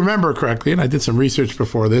I remember correctly, and I did some research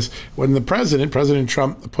before this, when President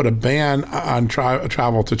Trump put a ban on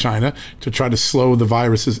travel to China to try to slow the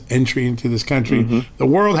virus's entry into this country, the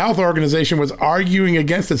World Health Organization was arguing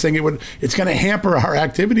against it, saying it's going to hamper our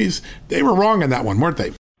activities. They were wrong on that one, weren't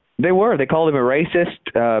they? They were. They called him a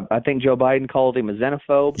racist. I think Joe Biden called him a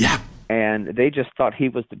xenophobe. Yeah. And they just thought he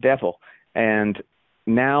was the devil. And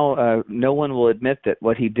now no one will admit that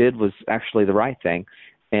what he did was actually the right thing.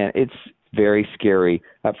 And it's very scary.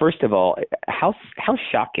 First of all, how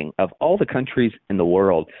shocking. Of all the countries in the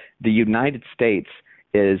world, the United States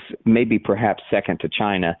is maybe perhaps second to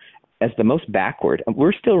China as the most backward.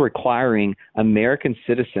 We're still requiring American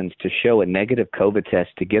citizens to show a negative COVID test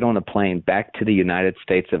to get on a plane back to the United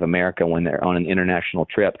States of America when they're on an international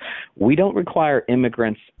trip. We don't require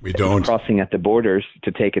immigrants crossing at the borders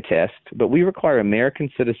to take a test, but we require American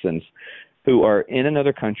citizens who are in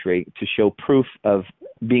another country to show proof of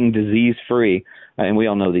being disease-free, and we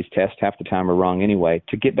all know these tests half the time are wrong anyway,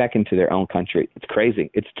 to get back into their own country. It's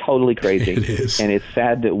crazy. It's totally crazy. It is. And it's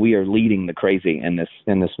sad that we are leading the crazy in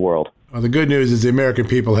this world. Well, the good news is the American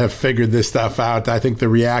people have figured this stuff out. I think the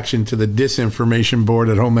reaction to the disinformation board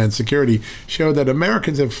at Homeland Security showed that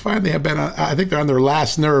Americans have been, I think they're on their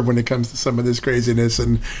last nerve when it comes to some of this craziness,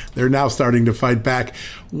 and they're now starting to fight back.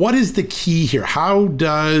 What is the key here? How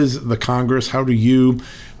does the Congress, how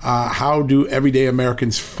do everyday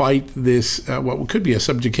Americans fight this, what could be a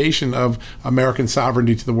subjugation of American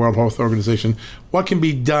sovereignty to the World Health Organization? What can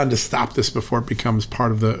be done to stop this before it becomes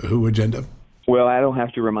part of the WHO agenda? Well, I don't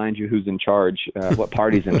have to remind you who's in charge, what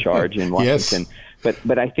party's in charge in Washington. Yes.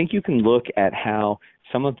 But I think you can look at how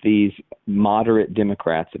some of these moderate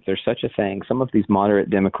Democrats, if there's such a thing, some of these moderate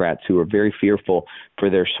Democrats who are very fearful for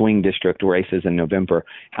their swing district races in November,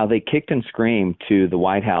 how they kicked and screamed to the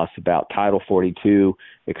White House about Title 42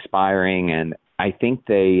 expiring, and I think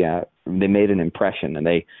they made an impression, and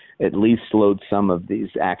they at least slowed some of these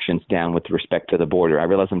actions down with respect to the border. I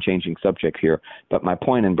realize I'm changing subject here, but my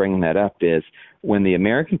point in bringing that up is when the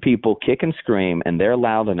American people kick and scream and they're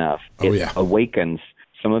loud enough, it awakens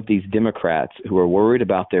some of these Democrats who are worried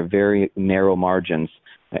about their very narrow margins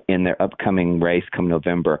in their upcoming race come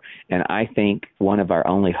November. And I think one of our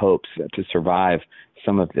only hopes to survive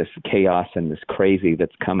some of this chaos and this crazy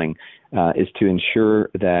that's coming is to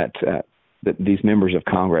ensure that these members of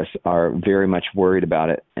Congress are very much worried about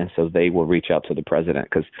it, and so they will reach out to the president,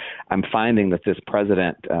 because I'm finding that this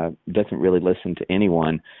president doesn't really listen to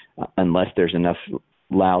anyone unless there's enough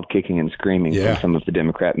loud kicking and screaming from some of the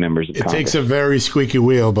Democrat members of Congress. It takes a very squeaky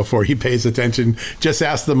wheel before he pays attention. Just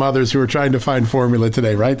ask the mothers who are trying to find formula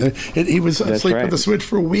today, right? He was asleep with the switch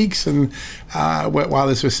for weeks, and while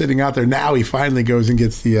this was sitting out there, now he finally goes and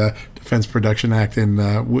gets the Defense Production Act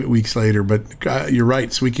in weeks later. But you're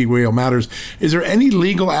right, squeaky wheel matters. Is there any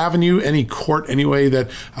legal avenue, any court, any way that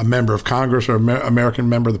a member of Congress or American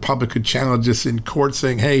member of the public could challenge this in court,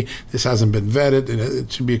 saying, hey, this hasn't been vetted and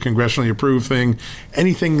it should be a congressionally approved thing?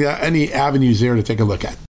 Anything, any avenues there to take a look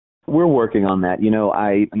at? We're working on that.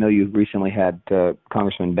 I know you recently had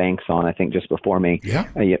Congressman Banks on, I think, just before me. Yeah.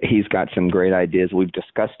 He's got some great ideas. We've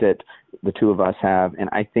discussed it. The two of us have. And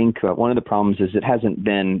I think one of the problems is it hasn't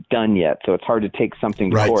been done yet. So it's hard to take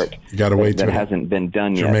something to court you gotta wait that hasn't been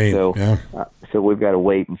done yet. So we've got to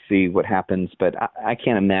wait and see what happens. But I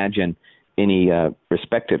can't imagine any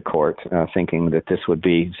respected court thinking that this would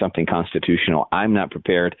be something constitutional. I'm not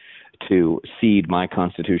prepared to cede my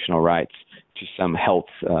constitutional rights to some health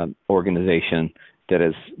organization that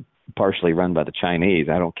is partially run by the Chinese.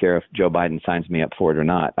 I don't care if Joe Biden signs me up for it or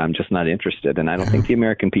not. I'm just not interested, and I don't think the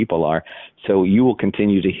American people are. So you will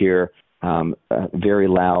continue to hear very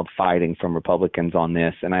loud fighting from Republicans on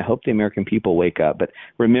this, and I hope the American people wake up. But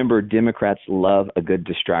remember, Democrats love a good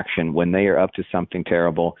distraction. When they are up to something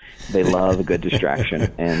terrible, they love a good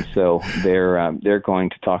distraction, and so they're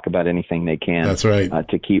going to talk about anything they can. That's right.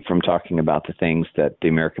 To keep from talking about the things that the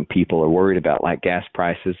American people are worried about, like gas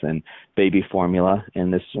prices and baby formula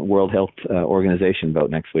and this World Health Organization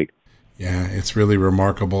vote next week. Yeah, it's really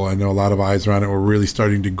remarkable. I know a lot of eyes are on it. We're really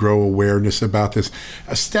starting to grow awareness about this.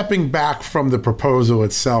 Stepping back from the proposal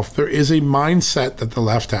itself, there is a mindset that the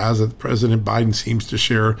left has, that President Biden seems to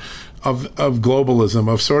share, of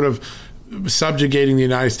globalism, of sort of subjugating the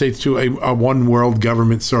United States to a one world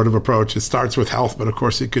government sort of approach. It starts with health, but of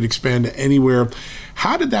course it could expand to anywhere.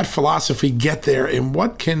 How did that philosophy get there, and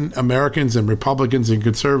what can Americans and Republicans and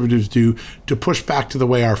conservatives do to push back to the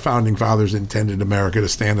way our founding fathers intended America to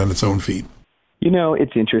stand on its own feet? You know,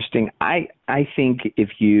 it's interesting. I think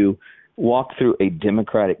if you walk through a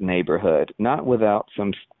Democratic neighborhood, not without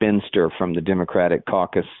some spinster from the Democratic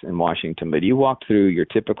caucus in Washington, but you walk through your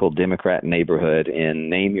typical Democrat neighborhood in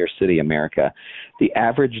name your city, America, the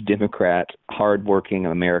average Democrat, hardworking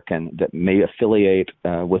American that may affiliate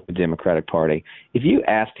with the Democratic Party, if you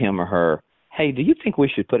asked him or her, hey, do you think we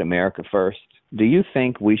should put America first? Do you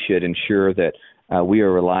think we should ensure that we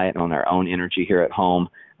are reliant on our own energy here at home?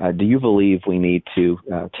 Do you believe we need to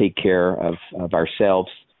take care of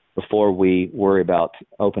ourselves before we worry about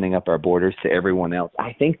opening up our borders to everyone else?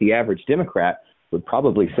 I think the average Democrat would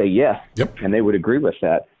probably say yes, and they would agree with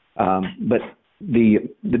that. But the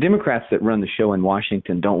Democrats that run the show in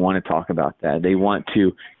Washington don't want to talk about that. They want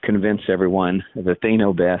to convince everyone that they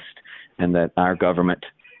know best and that our government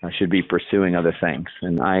should be pursuing other things.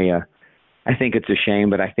 And I think it's a shame,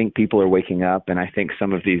 but I think people are waking up, and I think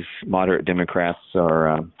some of these moderate Democrats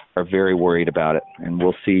are very worried about it, and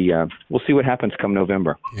we'll see what happens come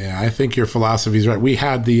November. Yeah, I think your philosophy is right. We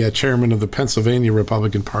had the chairman of the Pennsylvania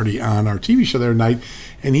Republican Party on our TV show the other night,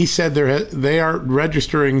 and he said they are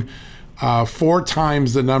registering 4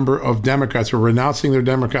 times the number of Democrats who are renouncing their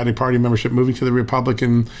Democratic Party membership, moving to the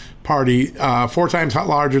Republican Party, 4 times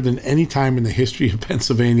larger than any time in the history of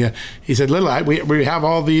Pennsylvania. He said, we have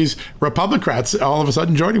all these Republicans all of a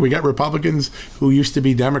sudden joining. We got Republicans who used to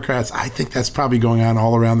be Democrats. I think that's probably going on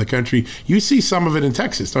all around the country. You see some of it in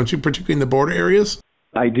Texas, don't you, particularly in the border areas?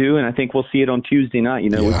 I do, and I think we'll see it on Tuesday night.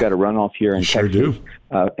 You know, we've got a runoff here in Texas. Sure do.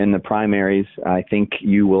 In the primaries. I think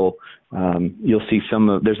you'll see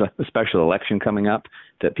there's a special election coming up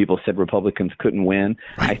that people said Republicans couldn't win.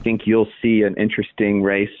 Right. I think you'll see an interesting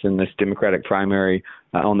race in this Democratic primary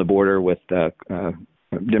on the border with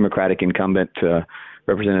Democratic incumbent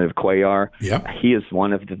Representative Cuellar. Yep. He is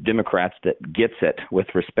one of the Democrats that gets it with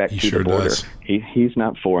respect to the border. Does. He's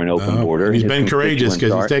not for an open border. He's been courageous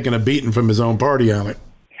because he's taken a beating from his own party on it.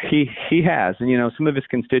 He has, and some of his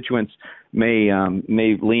constituents may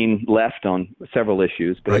lean left on several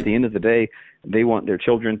issues, but at the end of the day, they want their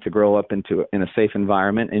children to grow up in a safe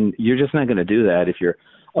environment, and you're just not going to do that if you're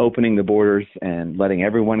opening the borders and letting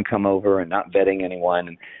everyone come over and not vetting anyone.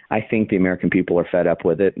 And I think the American people are fed up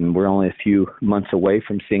with it, and we're only a few months away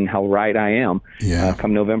from seeing how right I am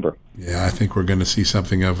come November. Yeah, I think we're going to see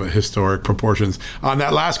something of historic proportions. On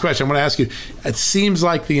that last question, I'm going to ask you, it seems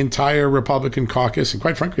like the entire Republican caucus, and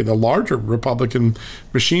quite frankly, the larger Republican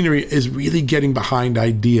machinery is really getting behind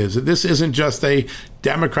ideas. This isn't just a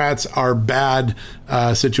Democrats are bad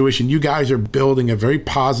situation. You guys are building a very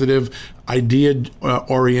positive,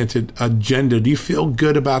 idea-oriented agenda. Do you feel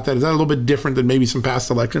good about that? Is that a little bit different than maybe some past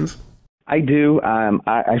elections? I do.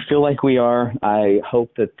 I feel like we are. I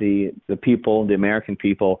hope that the people, the American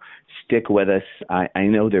people, stick with us. I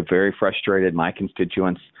know they're very frustrated. My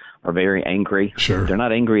constituents are very angry. Sure. They're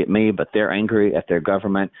not angry at me, but they're angry at their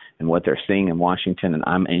government and what they're seeing in Washington, and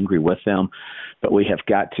I'm angry with them. But we have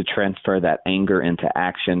got to transfer that anger into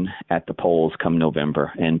action at the polls come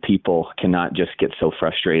November, and people cannot just get so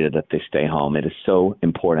frustrated that they stay home. It is so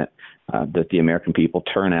important that the American people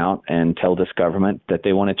turn out and tell this government that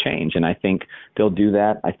they want to change, and I think they'll do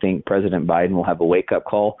that. I think President Biden will have a wake-up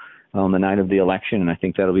call on the night of the election, and I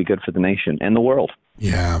think that'll be good for the nation and the world.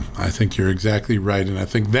 Yeah, I think you're exactly right. And I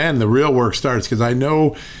think then the real work starts, because I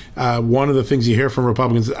know one of the things you hear from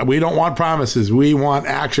Republicans, we don't want promises. We want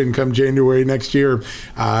action come January next year.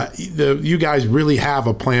 You guys really have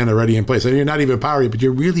a plan already in place. I mean, you're not even power yet, but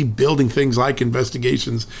you're really building things like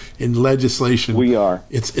investigations in legislation. We are.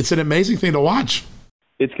 It's an amazing thing to watch.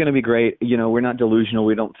 It's going to be great. We're not delusional.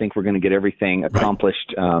 We don't think we're going to get everything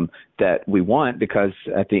accomplished that we want, because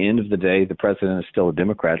at the end of the day, the president is still a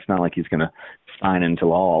Democrat. It's not like he's going to sign into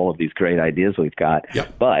law all of these great ideas we've got.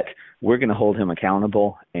 Yep. But we're going to hold him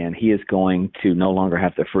accountable, and he is going to no longer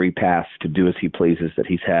have the free pass to do as he pleases that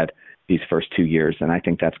he's had these first 2 years. And I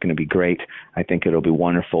think that's going to be great. I think it'll be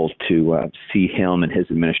wonderful to see him and his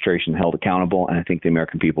administration held accountable. And I think the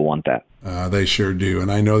American people want that. They sure do.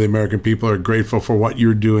 And I know the American people are grateful for what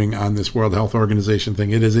you're doing on this World Health Organization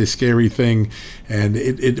thing. It is a scary thing. And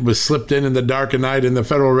it was slipped in the dark of night in the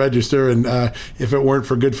Federal Register. And if it weren't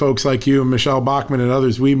for good folks like you and Michelle Bachmann and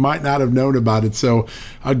others, we might not have known about it. So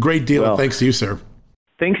a great deal of thanks to you, sir.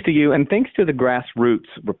 Thanks to you, and thanks to the grassroots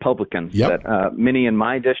Republicans that many in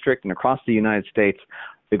my district and across the United States.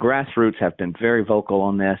 The grassroots have been very vocal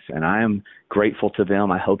on this, and I am grateful to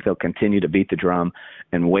them. I hope they'll continue to beat the drum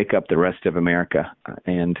and wake up the rest of America,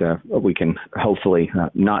 and we can hopefully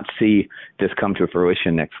not see this come to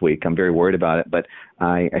fruition next week. I'm very worried about it, but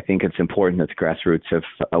I think it's important that the grassroots have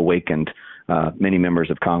awakened many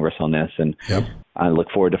members of Congress on this, and I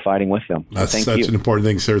look forward to fighting with them. That's an important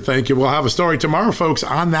thing, sir. Thank you. We'll have a story tomorrow, folks,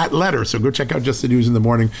 on that letter. So go check out Just the News in the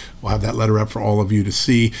Morning. We'll have that letter up for all of you to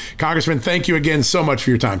see. Congressman, thank you again so much for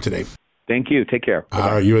your time today. Thank you. Take care. Bye-bye.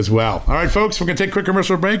 All right, you as well. All right, folks, we're going to take a quick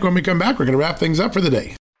commercial break. When we come back, we're going to wrap things up for the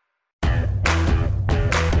day.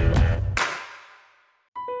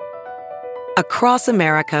 Across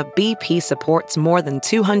America, BP supports more than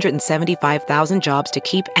 275,000 jobs to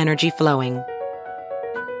keep energy flowing.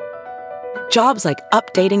 Jobs like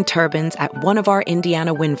updating turbines at one of our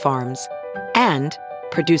Indiana wind farms and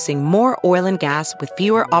producing more oil and gas with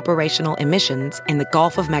fewer operational emissions in the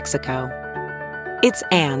Gulf of Mexico. It's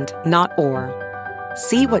and, not or.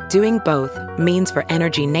 See what doing both means for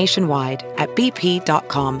energy nationwide at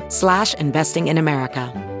bp.com/investing in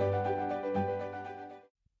America.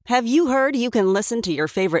 Have you heard you can listen to your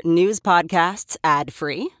favorite news podcasts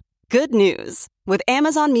ad-free? Good news. With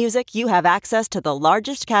Amazon Music, you have access to the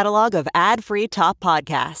largest catalog of ad-free top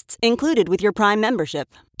podcasts included with your Prime membership.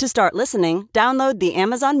 To start listening, download the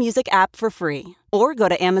Amazon Music app for free or go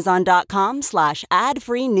to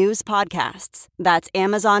amazon.com/ad-free news podcasts. That's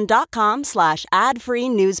amazon.com/ad-free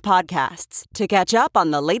news podcasts to catch up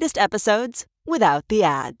on the latest episodes without the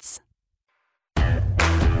ads.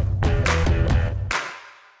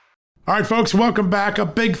 All right, folks, welcome back. A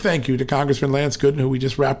big thank you to Congressman Lance Gooden, who we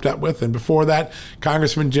just wrapped up with. And before that,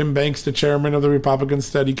 Congressman Jim Banks, the chairman of the Republican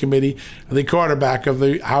Study Committee, the quarterback of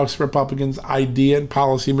the House Republicans' idea and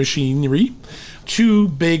policy machinery. Two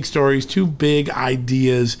big stories, two big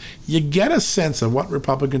ideas. You get a sense of what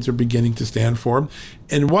Republicans are beginning to stand for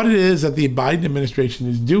and what it is that the Biden administration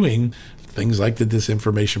is doing. Things like the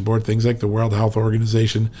Disinformation Board, things like the World Health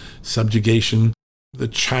Organization, subjugation, the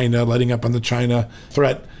China, letting up on the China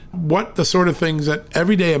threat. What the sort of things that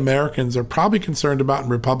everyday Americans are probably concerned about,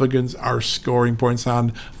 and Republicans are scoring points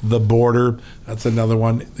on. The border, that's another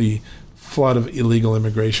one. The flood of illegal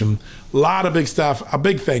immigration. A lot of big stuff. A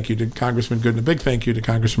big thank you to Congressman Gooden. A big thank you to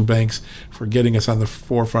Congressman Banks for getting us on the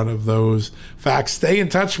forefront of those facts. Stay in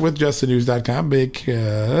touch with justthenews.com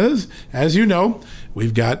because, as you know,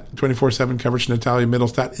 we've got 24/7 coverage. Natalia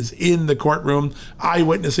Middlestadt is in the courtroom,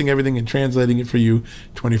 eyewitnessing everything and translating it for you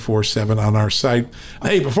 24/7 on our site.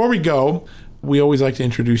 Hey, before we go, we always like to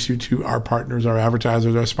introduce you to our partners, our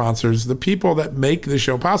advertisers, our sponsors, the people that make the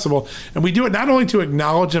show possible. And we do it not only to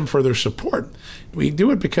acknowledge them for their support, we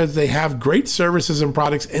do it because they have great services and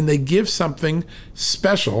products and they give something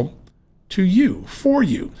special to you, for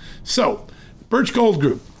you. So, Birch Gold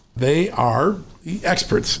Group, they are the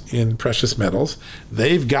experts in precious metals.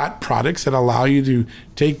 They've got products that allow you to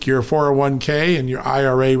take your 401k and your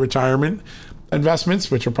IRA retirement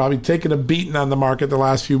investments, which are probably taking a beating on the market the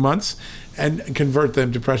last few months, and convert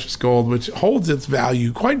them to precious gold, which holds its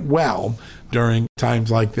value quite well during times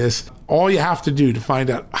like this. All you have to do to find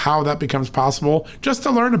out how that becomes possible, just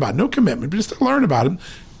to learn about it, no commitment, but just to learn about it,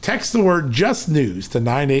 text the word Just News to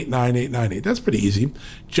 989898. That's pretty easy.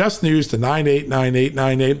 Just News to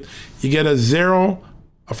 989898. You get a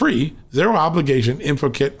free, zero obligation info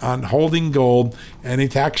kit on holding gold and a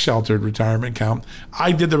tax sheltered retirement account.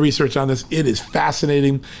 I did the research on this. It is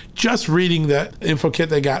fascinating. Just reading the info kit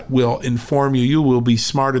they got will inform you. You will be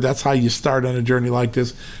smarter. That's how you start on a journey like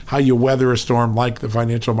this, how you weather a storm like the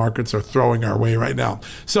financial markets are throwing our way right now.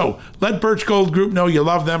 So let Birch Gold Group know you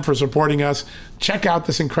love them for supporting us. Check out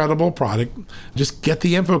this incredible product. Just get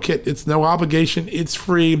the info kit. It's no obligation. It's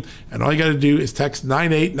free. And all you got to do is text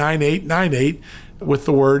 989898. with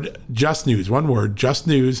the word Just News. One word, Just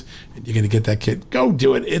News, and you're going to get that kit. Go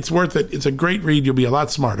do it. It's worth it. It's a great read. You'll be a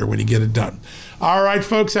lot smarter when you get it done. All right,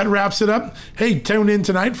 folks, that wraps it up. Hey, tune in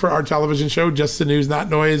tonight for our television show, Just the News, Not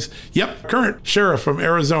Noise. Yep, current sheriff from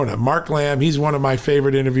Arizona, Mark Lamb. He's one of my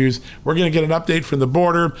favorite interviews. We're going to get an update from the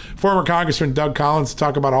border. Former Congressman Doug Collins to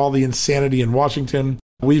talk about all the insanity in Washington.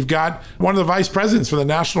 We've got one of the vice presidents for the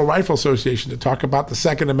National Rifle Association to talk about the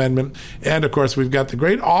Second Amendment. And, of course, we've got the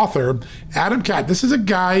great author, Adam Catt. This is a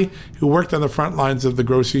guy who worked on the front lines of the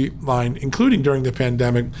grocery line, including during the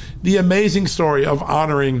pandemic. The amazing story of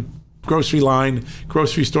honoring grocery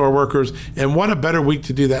store workers. And what a better week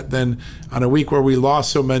to do that than on a week where we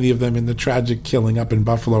lost so many of them in the tragic killing up in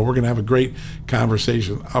Buffalo. We're going to have a great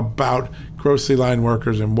conversation about grocery line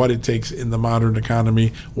workers and what it takes in the modern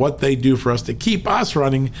economy, what they do for us to keep us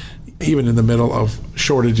running, even in the middle of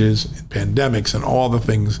shortages and pandemics and all the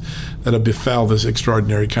things that have befell this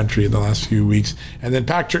extraordinary country in the last few weeks. And then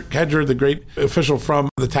Patrick Hedger, the great official from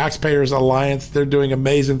the Taxpayers Alliance, they're doing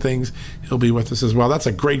amazing things. He'll be with us as well. That's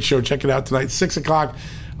a great show. Check it out tonight, 6 o'clock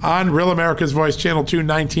on Real America's Voice, Channel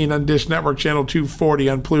 219 on Dish Network, Channel 240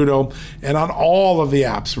 on Pluto, and on all of the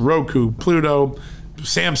apps, Roku, Pluto,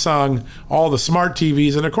 Samsung, all the smart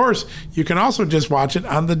TVs. And of course, you can also just watch it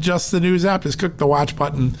on the Just the News app. Just click the watch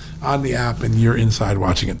button on the app and you're inside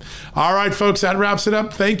watching it. All right, folks, that wraps it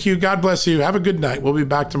up. Thank you. God bless you. Have a good night. We'll be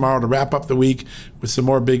back tomorrow to wrap up the week with some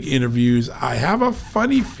more big interviews. I have a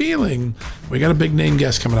funny feeling we got a big name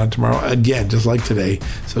guest coming on tomorrow again, just like today.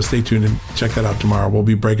 So stay tuned and check that out tomorrow. We'll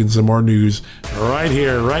be breaking some more news right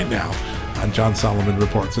here, right now on John Solomon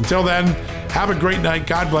Reports. Until then, have a great night.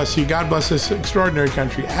 God bless you. God bless this extraordinary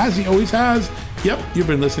country, as he always has. Yep, you've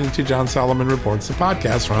been listening to John Solomon Reports, the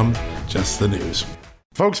podcast from Just the News.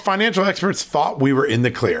 Folks, financial experts thought we were in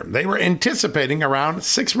the clear. They were anticipating around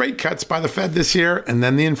 6 rate cuts by the Fed this year, and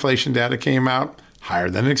then the inflation data came out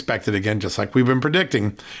higher than expected again, just like we've been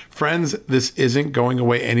predicting. Friends, this isn't going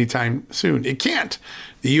away anytime soon. It can't.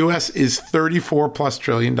 The U.S. is $34+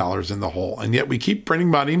 trillion in the hole, and yet we keep printing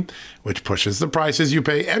money, which pushes the prices you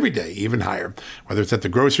pay every day even higher, whether it's at the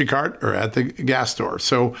grocery cart or at the gas store.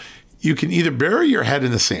 So you can either bury your head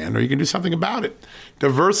in the sand or you can do something about it.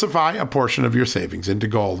 Diversify a portion of your savings into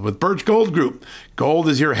gold with Birch Gold Group. Gold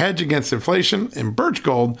is your hedge against inflation, and Birch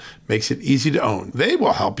Gold makes it easy to own. They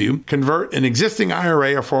will help you convert an existing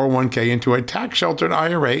IRA or 401k into a tax-sheltered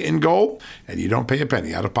IRA in gold, and you don't pay a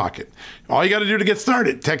penny out of pocket. All you got to do to get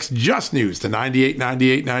started, text Just News to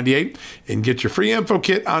 989898 and get your free info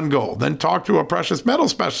kit on gold. Then talk to a precious metal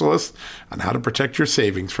specialist on how to protect your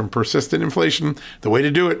savings from persistent inflation. The way to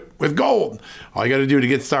do it with gold. All you got to do to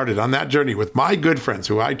get started on that journey with my good friends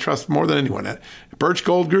who I trust more than anyone at Birch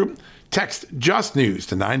Gold Group, text Just News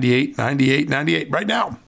to 989898 right now.